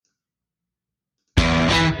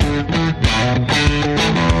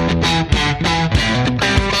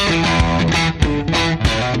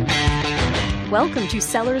Welcome to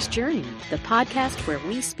Seller's Journey, the podcast where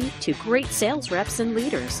we speak to great sales reps and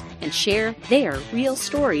leaders and share their real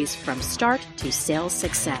stories from start to sales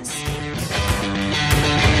success.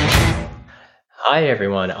 Hi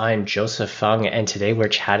everyone, I'm Joseph Fung, and today we're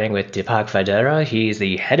chatting with Dipak Vadera. He's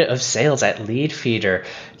the head of sales at Leadfeeder.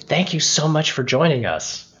 Thank you so much for joining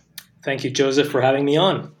us. Thank you, Joseph, for having me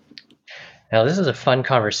on. Now, this is a fun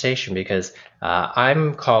conversation because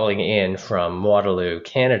I'm calling in from Waterloo,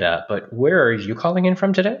 Canada, but where are you calling in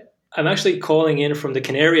from today? I'm actually calling in from the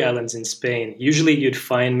Canary Islands in Spain. Usually you'd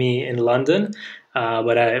find me in London,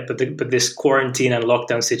 but this quarantine and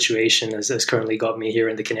lockdown situation has currently got me here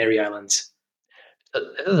in the Canary Islands.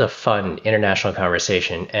 This is a fun international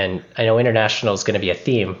conversation, and I know international is going to be a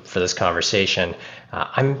theme for this conversation.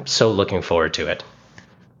 I'm so looking forward to it.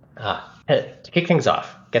 To kick things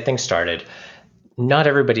off, get things started, not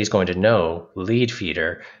everybody's going to know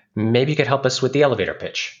Leadfeeder. Maybe you could help us with the elevator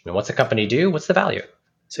pitch. What's the company do? What's the value?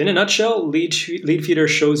 So in a nutshell, Leadfeeder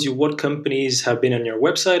shows you what companies have been on your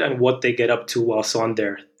website and what they get up to whilst on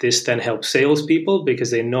there. This then helps salespeople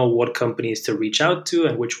because they know what companies to reach out to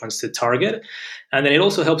and which ones to target. And then it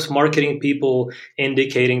also helps marketing people,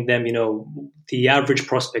 indicating them, the average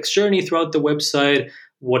prospect's journey throughout the website.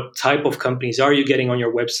 What type of companies are you getting on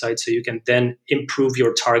your website, so you can then improve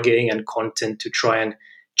your targeting and content to try and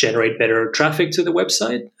generate better traffic to the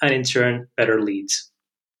website and in turn, better leads.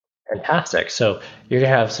 Fantastic. So you're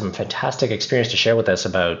going to have some fantastic experience to share with us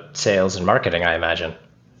about sales and marketing, I imagine.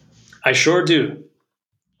 I sure do.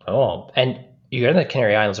 Oh, and you're in the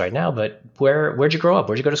Canary Islands right now, but where'd you grow up?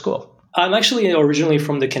 Where'd you go to school? I'm actually originally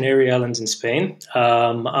from the Canary Islands in Spain.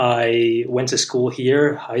 I went to school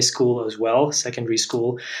here, high school as well, secondary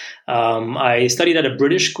school. I studied at a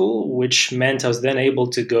British school, which meant I was then able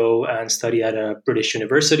to go and study at a British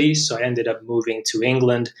university. So I ended up moving to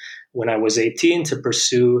England when I was 18 to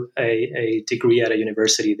pursue a degree at a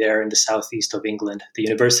university there in the southeast of England. The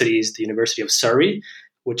university is the University of Surrey,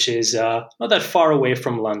 which is not that far away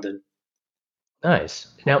from London. Nice.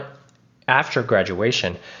 Now, after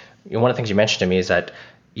graduation, one of the things you mentioned to me is that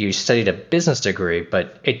you studied a business degree,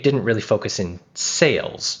 but it didn't really focus in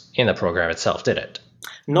sales in the program itself, did it?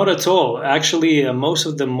 Not at all. Actually, most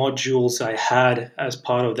of the modules I had as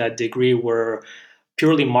part of that degree were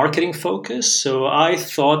purely marketing focused. So I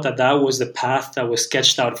thought that was the path that was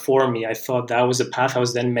sketched out for me. I thought that was the path I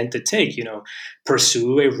was then meant to take,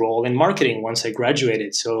 pursue a role in marketing once I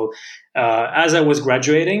graduated. So as I was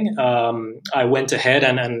graduating, I went ahead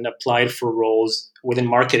and applied for roles within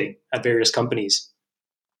marketing at various companies.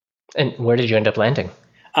 And where did you end up landing?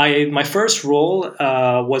 My first role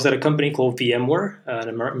was at a company called VMware, an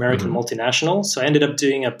American multinational. So I ended up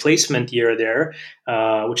doing a placement year there,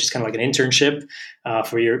 which is kind of like an internship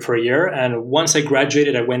for a year. And once I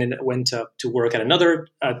graduated, I went to work at another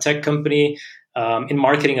tech company in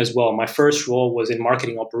marketing as well. My first role was in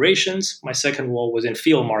marketing operations. My second role was in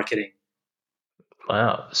field marketing.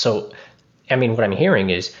 Wow. So, what I'm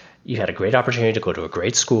hearing is you had a great opportunity to go to a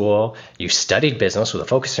great school. You studied business with a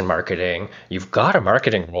focus in marketing. You've got a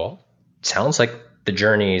marketing role. Sounds like the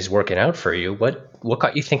journey is working out for you. What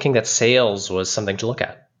got you thinking that sales was something to look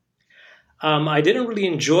at? I didn't really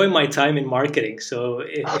enjoy my time in marketing. So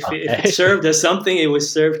if it served as something, it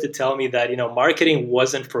was served to tell me that, marketing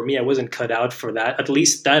wasn't for me. I wasn't cut out for that, at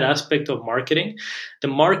least that aspect of marketing. The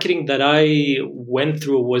marketing that I went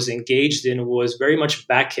through, was engaged in, was very much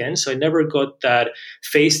back end. So I never got that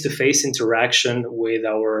face-to-face interaction with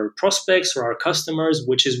our prospects or our customers,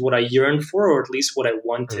 which is what I yearned for, or at least what I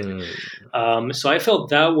wanted. So I felt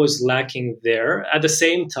that was lacking there. At the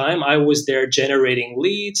same time, I was there generating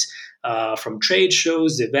leads, from trade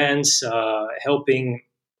shows, events, helping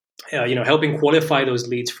qualify those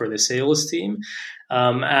leads for the sales team.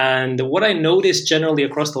 And what I noticed generally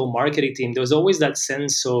across the whole marketing team, there was always that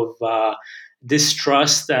sense of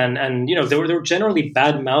distrust, and they were generally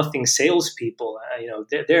bad mouthing salespeople.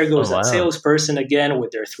 There goes that salesperson again with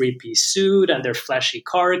their 3-piece suit and their flashy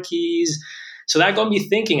car keys. So that got me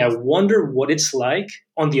thinking. I wonder what it's like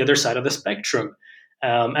on the other side of the spectrum.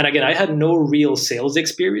 And again, I had no real sales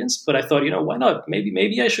experience, but I thought, why not?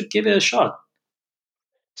 Maybe I should give it a shot.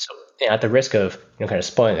 So, at the risk of kind of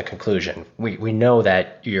spoiling the conclusion, we know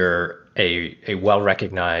that you're a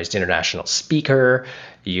well-recognized international speaker.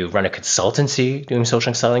 You run a consultancy doing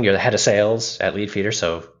social selling. You're the head of sales at Leadfeeder.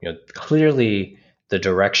 So, clearly the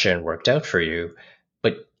direction worked out for you.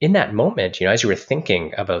 But in that moment, as you were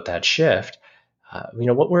thinking about that shift,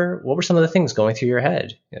 what were some of the things going through your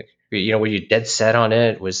head? Were you dead set on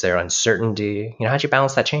it? Was there uncertainty? How'd you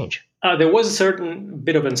balance that change? There was a certain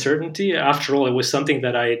bit of uncertainty. After all, it was something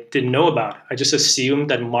that I didn't know about. I just assumed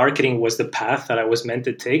that marketing was the path that I was meant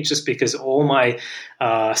to take, just because all my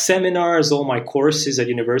seminars, all my courses at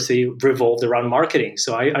university revolved around marketing.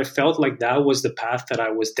 So I felt like that was the path that I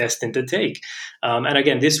was destined to take. And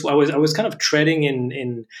again, this I was kind of treading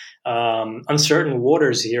in uncertain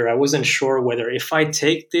waters here. I wasn't sure whether if I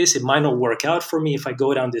take this, it might not work out for me. If I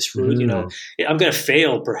go down this route, Mm. I'm going to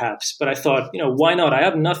fail perhaps. But I thought, why not? I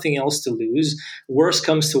have nothing else to lose. Worst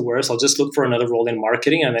comes to worst, I'll just look for another role in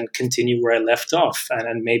marketing and then continue where I left off,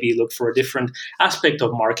 and maybe look for a different aspect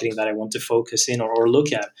of marketing that I want to focus in or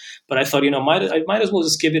look at. But I thought, I might as well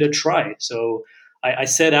just give it a try. So I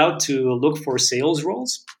set out to look for sales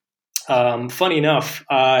roles. Funny enough,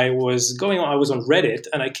 I was on Reddit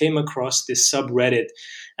and I came across this subreddit,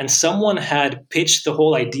 and someone had pitched the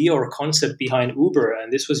whole idea or concept behind Uber.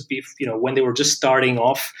 And this was, when they were just starting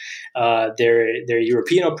off their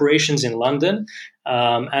European operations in London.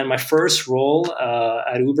 And my first role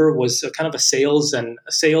at Uber was a kind of a sales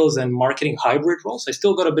and marketing hybrid role. So I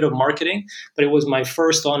still got a bit of marketing, but it was my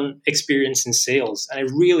first on experience in sales, and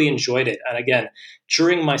I really enjoyed it. And again,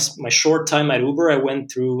 during my short time at Uber, I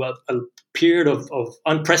went through a period of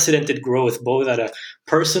unprecedented growth, both at a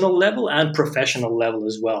personal level and professional level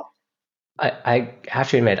as well. I have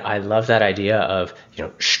to admit, I love that idea of,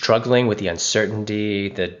 struggling with the uncertainty,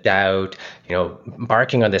 the doubt,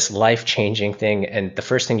 embarking on this life-changing thing. And the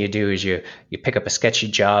first thing you do is you pick up a sketchy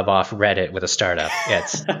job off Reddit with a startup.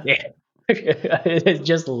 Yeah. I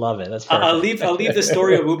just love it. That's perfect. I'll leave the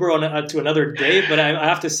story of Uber to another day, but I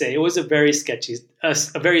have to say it was a very sketchy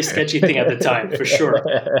thing at the time, for sure.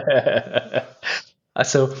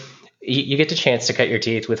 So you get the chance to cut your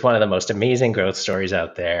teeth with one of the most amazing growth stories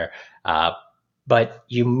out there. But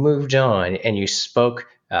you moved on and you spoke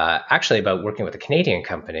actually about working with a Canadian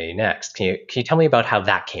company next. Can you tell me about how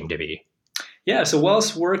that came to be? Yeah, so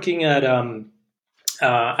whilst working at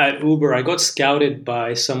Uber, I got scouted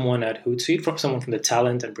by someone at Hootsuite, someone from the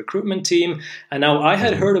talent and recruitment team. And now I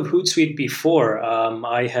had heard of Hootsuite before.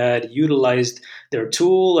 I had utilized their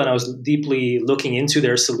tool, and I was deeply looking into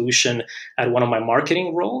their solution at one of my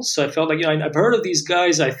marketing roles. So I felt like, I've heard of these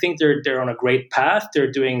guys. I think they're on a great path.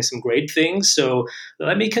 They're doing some great things. So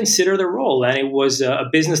let me consider the role. And it was a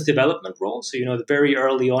business development role. So, very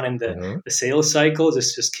early on in the sales cycles,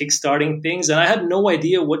 it's just kickstarting things. And I had no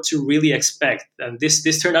idea what to really expect. And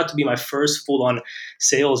this turned out to be my first full-on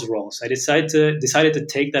sales role. So I decided to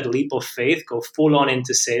take that leap of faith, go full-on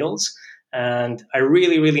into sales. And I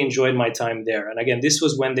really, really enjoyed my time there. And again, this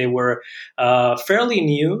was when they were fairly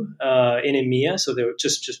new in EMEA, so they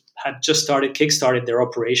had kickstarted their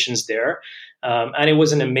operations there, and it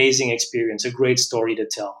was an amazing experience, a great story to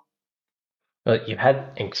tell. Well, you've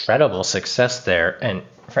had incredible success there, and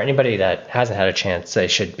for anybody that hasn't had a chance, they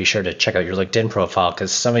should be sure to check out your LinkedIn profile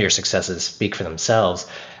because some of your successes speak for themselves.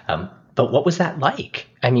 But what was that like?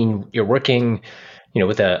 I mean, you're working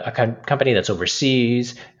with a company that's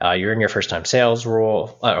overseas, you're in your first time sales role,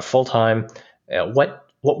 full time. What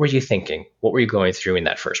were you thinking? What were you going through in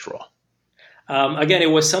that first role? Again,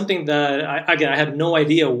 it was something that I had no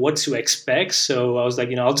idea what to expect. So I was like,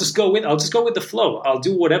 I'll just go with the flow. I'll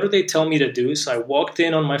do whatever they tell me to do. So I walked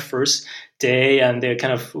in on my first day, and they're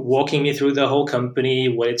kind of walking me through the whole company,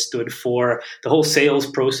 what it stood for, the whole sales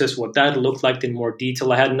process, what that looked like in more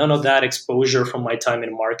detail. I had none of that exposure from my time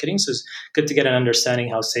in marketing, so it's good to get an understanding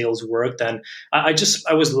how sales worked. And I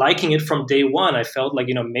was liking it from day one. I felt like,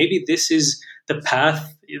 maybe this is the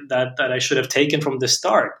path that I should have taken from the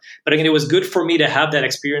start. But again, it was good for me to have that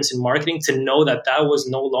experience in marketing, to know that was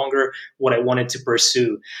no longer what I wanted to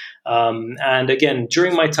pursue. And again,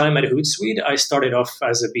 during my time at Hootsuite, I started off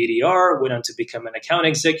as a BDR, went on to become an account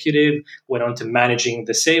executive, went on to managing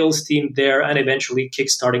the sales team there, and eventually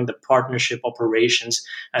kickstarting the partnership operations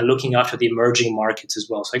and looking after the emerging markets as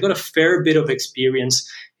well. So I got a fair bit of experience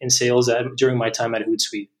in sales during my time at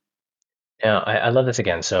Hootsuite. Yeah, I love this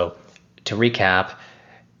again. So to recap,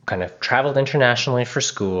 kind of traveled internationally for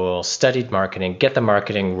school, studied marketing, get the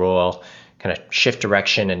marketing role, kind of shift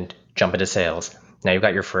direction and jump into sales. Now you've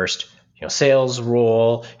got your first sales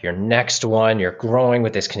role, your next one, you're growing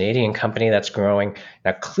with this Canadian company that's growing.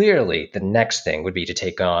 Now clearly the next thing would be to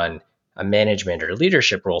take on a management or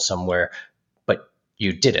leadership role somewhere, but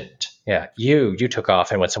you didn't. Yeah, you took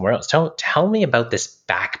off and went somewhere else. Tell me about this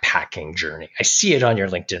backpacking journey. I see it on your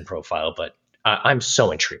LinkedIn profile, but I'm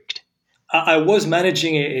so intrigued. I was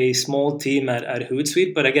managing a small team at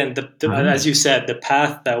Hootsuite, but again, as you said, the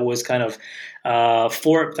path that was kind of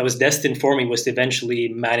that was destined for me was to eventually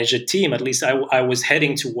manage a team. At least I was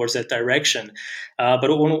heading towards that direction. But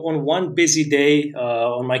on one busy day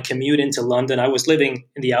on my commute into London, I was living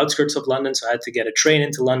in the outskirts of London, so I had to get a train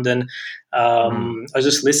into London. I was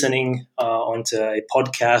just listening onto a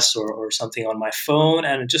podcast or something on my phone,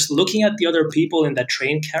 and just looking at the other people in that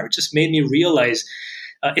train carriage just made me realize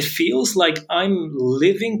it feels like I'm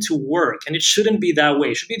living to work, and it shouldn't be that way.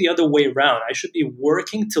 It should be the other way around. I should be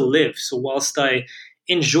working to live. So whilst I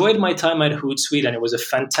enjoyed my time at Hootsuite, and it was a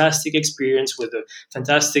fantastic experience with a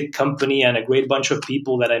fantastic company and a great bunch of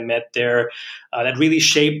people that I met there that really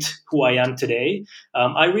shaped who I am today,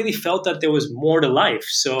 I really felt that there was more to life.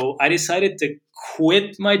 So I decided to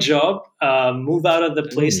quit my job, move out of the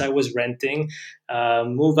place I was renting,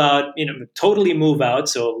 move out, totally move out.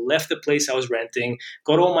 So left the place I was renting,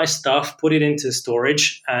 got all my stuff, put it into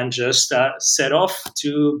storage, and just set off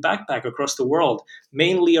to backpack across the world,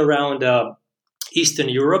 mainly around Eastern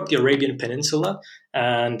Europe, the Arabian Peninsula,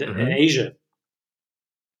 and Asia.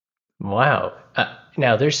 Wow.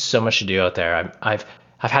 Now there's so much to do out there. I've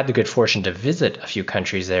had the good fortune to visit a few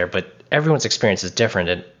countries there, but everyone's experience is different.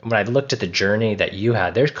 And when I looked at the journey that you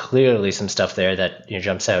had, there's clearly some stuff there that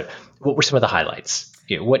jumps out. What were some of the highlights?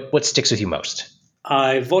 What sticks with you most?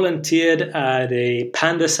 I volunteered at a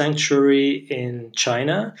panda sanctuary in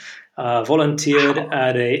China, volunteered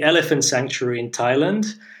at a elephant sanctuary in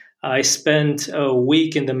Thailand. I spent a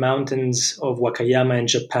week in the mountains of Wakayama in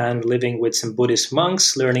Japan, living with some Buddhist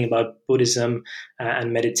monks, learning about Buddhism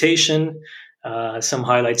and meditation. Some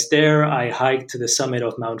highlights there. I hiked to the summit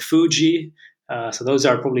of Mount Fuji. So those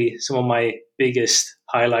are probably some of my biggest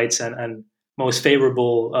highlights and most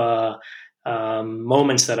favorable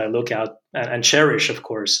moments that I look out and cherish, of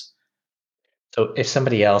course. So if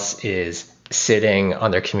somebody else is sitting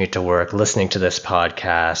on their commute to work, listening to this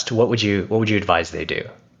podcast, what would you advise they do?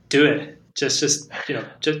 Do it. Just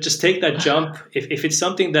take that jump. If it's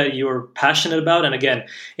something that you're passionate about, and again,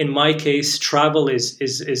 in my case, travel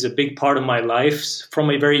is a big part of my life. From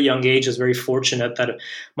a very young age, I was very fortunate that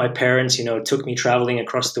my parents, took me traveling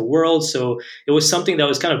across the world. So it was something that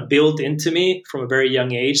was kind of built into me from a very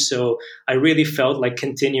young age. So I really felt like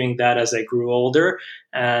continuing that as I grew older,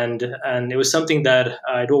 and it was something that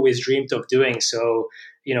I'd always dreamed of doing. So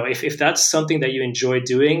if that's something that you enjoy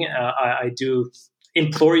doing, I do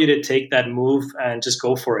implore you to take that move and just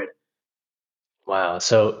go for it. Wow.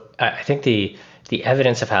 So I think the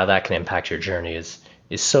evidence of how that can impact your journey is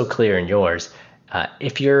so clear in yours.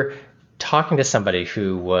 If you're talking to somebody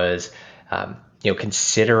who was,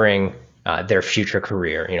 considering their future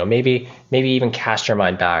career, maybe even cast your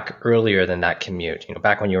mind back earlier than that commute,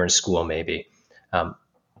 back when you were in school, maybe,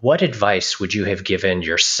 what advice would you have given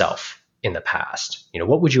yourself in the past?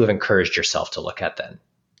 What would you have encouraged yourself to look at then?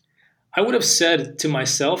 I would have said to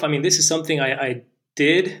myself, this is something I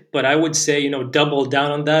did, but I would say, double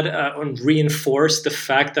down on that and reinforce the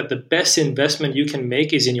fact that the best investment you can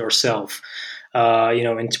make is in yourself.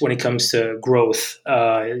 And when it comes to growth,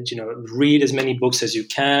 read as many books as you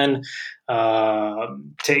can,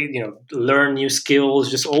 learn new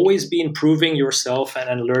skills, just always be improving yourself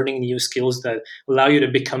and learning new skills that allow you to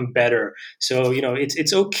become better. So,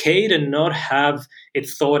 it's okay to not have it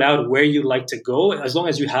thought out where you like to go, as long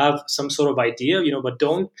as you have some sort of idea, but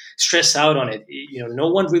don't stress out on it. No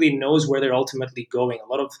one really knows where they're ultimately going. A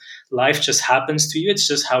lot of life just happens to you. It's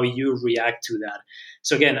just how you react to that.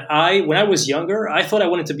 So again, when I was younger, I thought I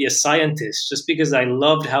wanted to be a scientist just because I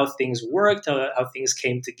loved how things worked, how things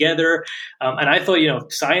came together. And I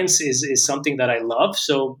thought, science is something that I love,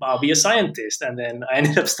 so I'll be a scientist. And then I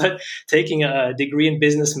ended up taking a degree in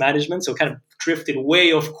business management, so kind of drifted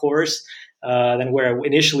way off course than where I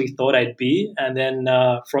initially thought I'd be. And then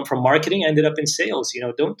from marketing, I ended up in sales.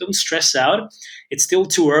 Don't stress out. It's still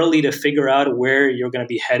too early to figure out where you're going to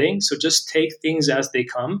be heading. So just take things as they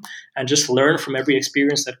come and just learn from every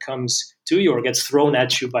experience that comes to you or gets thrown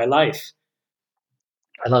at you by life.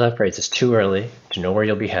 I love that phrase. It's too early to know where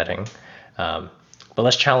you'll be heading. But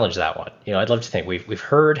let's challenge that one. I'd love to think we've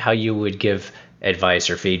heard how you would give advice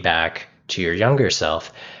or feedback to your younger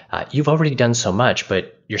self. You've already done so much,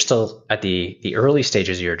 but you're still at the early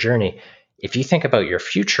stages of your journey. If you think about your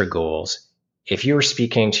future goals, if you were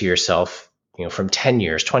speaking to yourself, from 10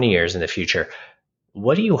 years, 20 years in the future,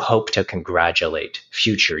 what do you hope to congratulate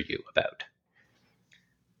future you about?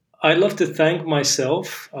 I'd love to thank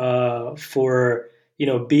myself for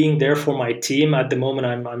being there for my team. At the moment,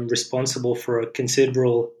 I'm responsible for a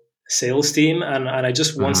considerable sales team, and I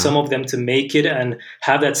just want some of them to make it and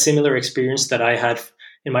have that similar experience that I had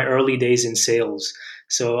in my early days in sales.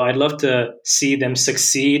 So I'd love to see them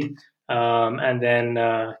succeed, and then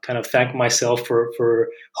kind of thank myself for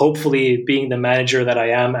hopefully being the manager that I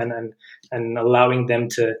am, and allowing them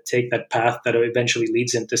to take that path that eventually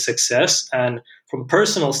leads into success. And from a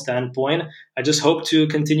personal standpoint, I just hope to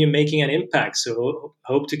continue making an impact. So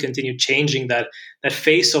hope to continue changing that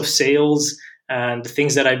face of sales and the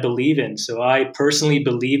things that I believe in. So I personally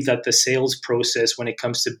believe that the sales process when it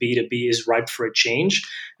comes to B2B is ripe for a change.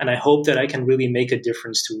 And I hope that I can really make a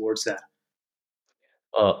difference towards that.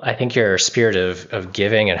 Well, I think your spirit of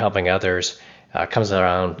giving and helping others comes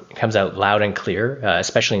out loud and clear,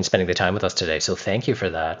 especially in spending the time with us today. So thank you for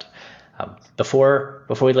that. Before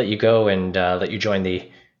we let you go and let you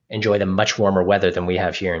enjoy the much warmer weather than we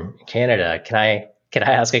have here in Canada, can I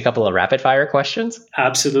ask a couple of rapid fire questions?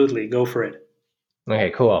 Absolutely, go for it.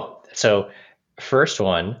 Okay, cool. So first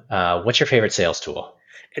one, what's your favorite sales tool?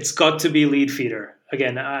 It's got to be Leadfeeder.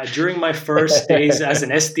 Again, during my first days as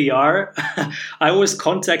an SDR, I was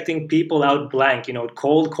contacting people out blank,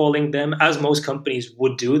 cold calling them, as most companies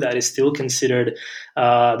would do. That is still considered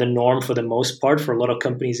the norm for the most part for a lot of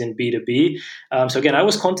companies in B2B. So again, I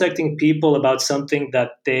was contacting people about something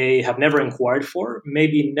that they have never inquired for,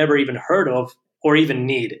 maybe never even heard of, or even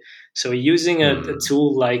need. So using a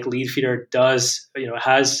tool like Leadfeeder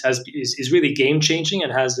is really game changing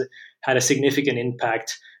and has had a significant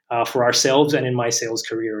impact for ourselves and in my sales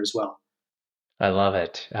career as well. I love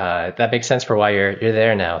it. That makes sense for why you're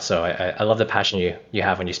there now. So I love the passion you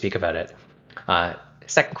have when you speak about it.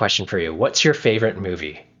 Second question for you: what's your favorite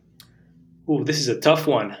movie? Ooh, this is a tough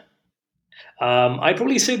one. I'd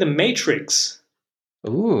probably say The Matrix.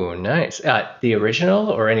 Ooh, nice. The original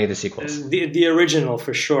or any of the sequels? The original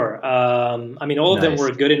for sure. All of them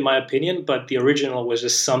were good in my opinion, but the original was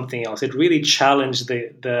just something else. It really challenged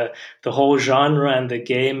the whole genre and the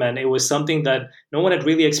game, and it was something that no one had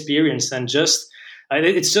really experienced. And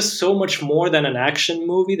it's just so much more than an action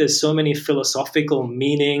movie. There's so many philosophical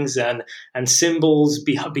meanings and symbols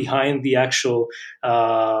behind the actual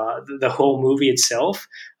the whole movie itself.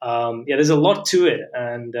 There's a lot to it,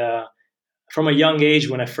 and from a young age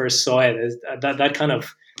when I first saw it, that kind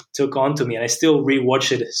of took on to me, and I still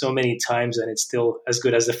rewatch it so many times, and it's still as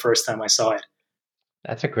good as the first time I saw it.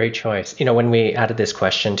 That's a great choice. When we added this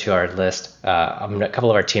question to our list, a couple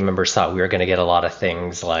of our team members thought we were going to get a lot of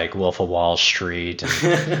things like Wolf of Wall Street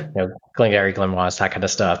and Glengarry Glen Ross, that kind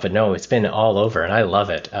of stuff. But no, it's been all over, and I love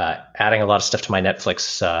it. Adding a lot of stuff to my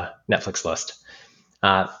Netflix list.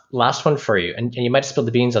 Last one for you, and you might have spilled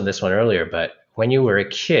the beans on this one earlier, but when you were a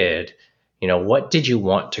kid, what did you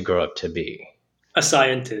want to grow up to be? A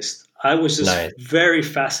scientist. I was just very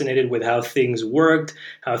fascinated with how things worked,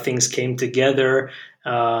 how things came together.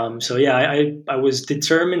 I was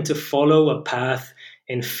determined to follow a path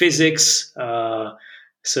in physics. I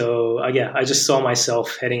just saw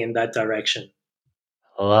myself heading in that direction.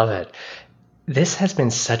 Love it. This has been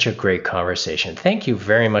such a great conversation. Thank you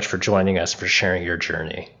very much for joining us, for sharing your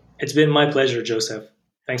journey. It's been my pleasure, Joseph.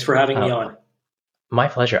 Thanks for having me on. My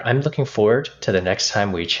pleasure. I'm looking forward to the next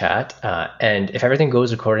time we chat. And if everything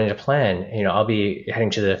goes according to plan, I'll be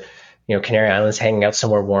heading to the, Canary Islands, hanging out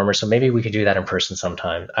somewhere warmer. So maybe we could do that in person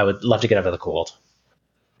sometime. I would love to get out of the cold.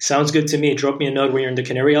 Sounds good to me. Drop me a note when you're in the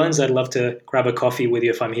Canary Islands. I'd love to grab a coffee with you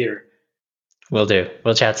if I'm here. Will do.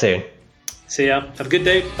 We'll chat soon. See ya. Have a good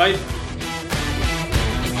day. Bye.